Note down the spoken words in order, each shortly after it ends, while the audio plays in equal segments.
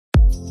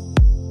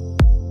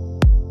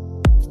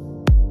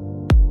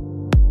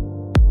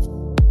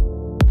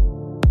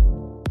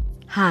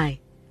Hi,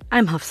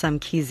 I'm Hafsa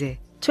Mkhize.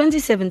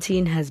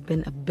 2017 has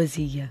been a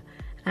busy year,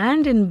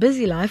 and in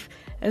busy life,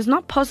 it's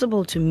not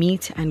possible to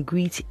meet and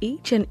greet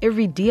each and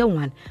every dear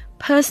one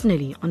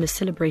personally on the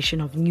celebration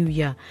of New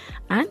Year,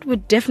 and we're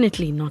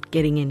definitely not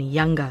getting any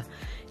younger.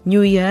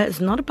 New Year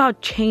is not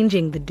about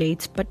changing the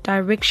dates, but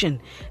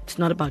direction. It's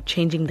not about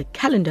changing the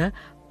calendar,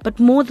 but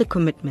more the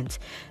commitment.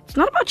 It's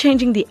not about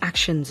changing the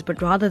actions,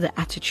 but rather the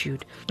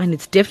attitude. And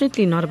it's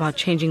definitely not about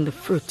changing the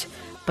fruit,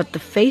 but the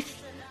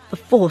faith, the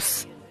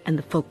force, and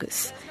the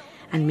focus.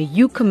 And may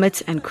you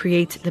commit and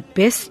create the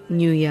best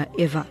New Year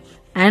ever.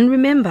 And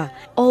remember,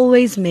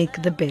 always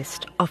make the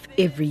best of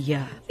every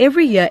year.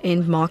 Every year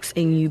end marks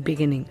a new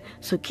beginning.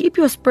 So keep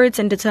your spirits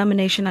and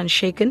determination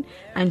unshaken,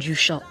 and you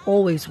shall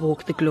always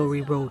walk the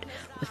glory road.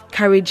 With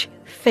courage,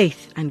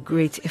 faith, and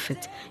great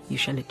effort, you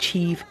shall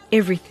achieve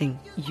everything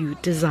you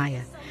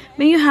desire.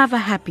 May you have a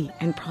happy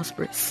and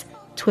prosperous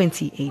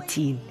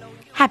 2018.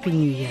 Happy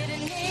New Year.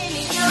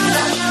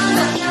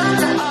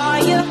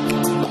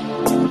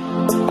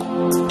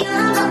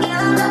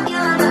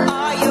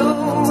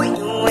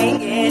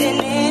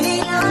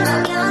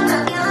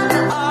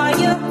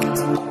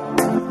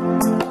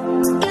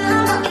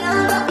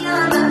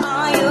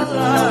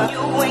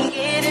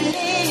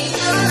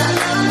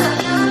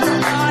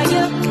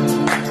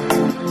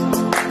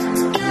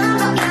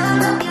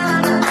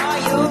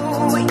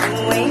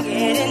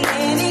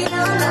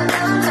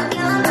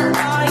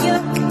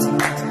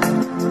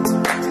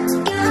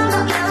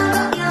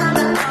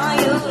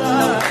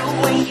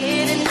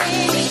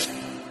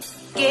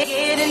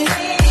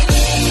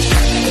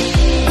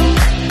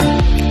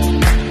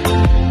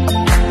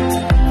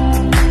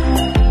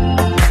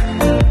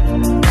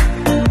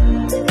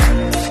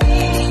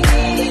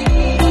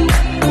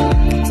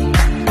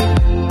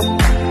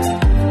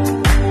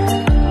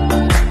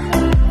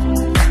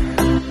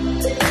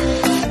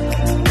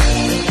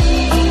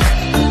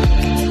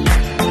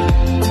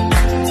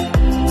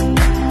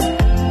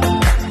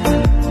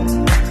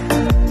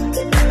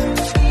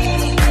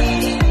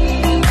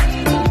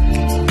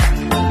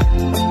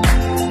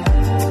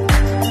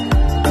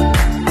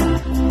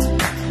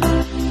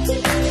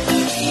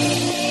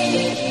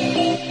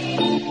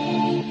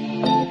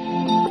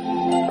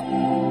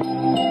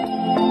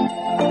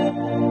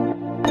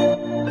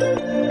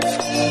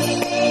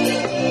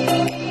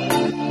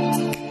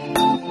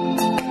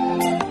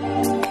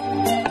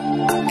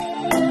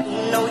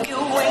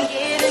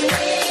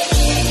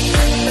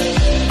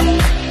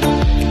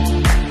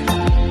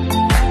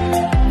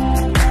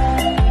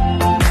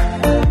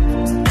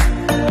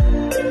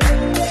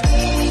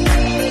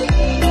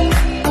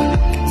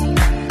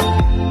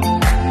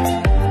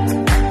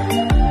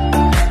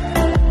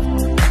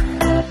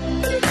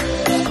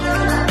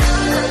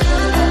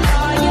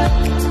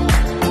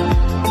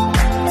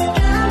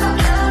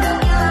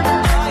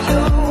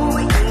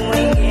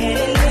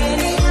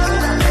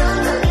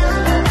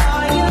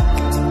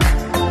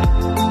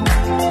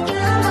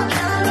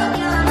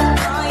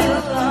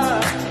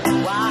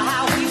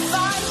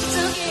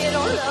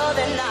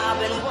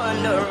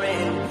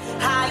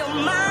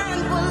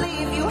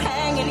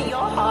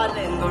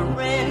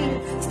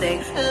 Stay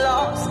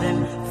lost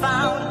and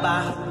found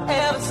by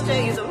whoever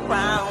stays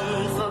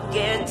around,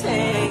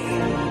 forgetting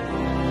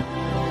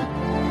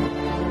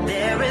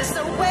there is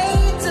a way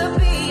to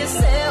be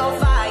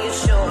yourself. I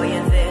assure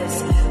you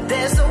this.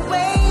 There's a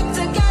way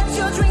to get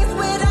your dreams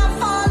without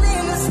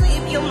falling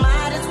asleep. You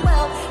might as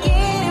well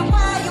get it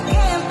while you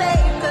can,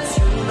 babe, 'cause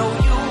you know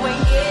you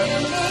ain't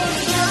getting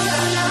any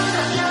younger.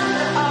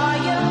 Are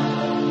you?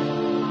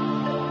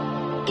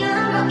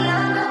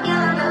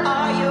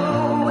 Are you?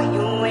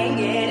 You ain't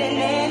getting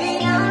any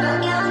younger.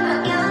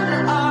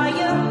 Are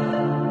you?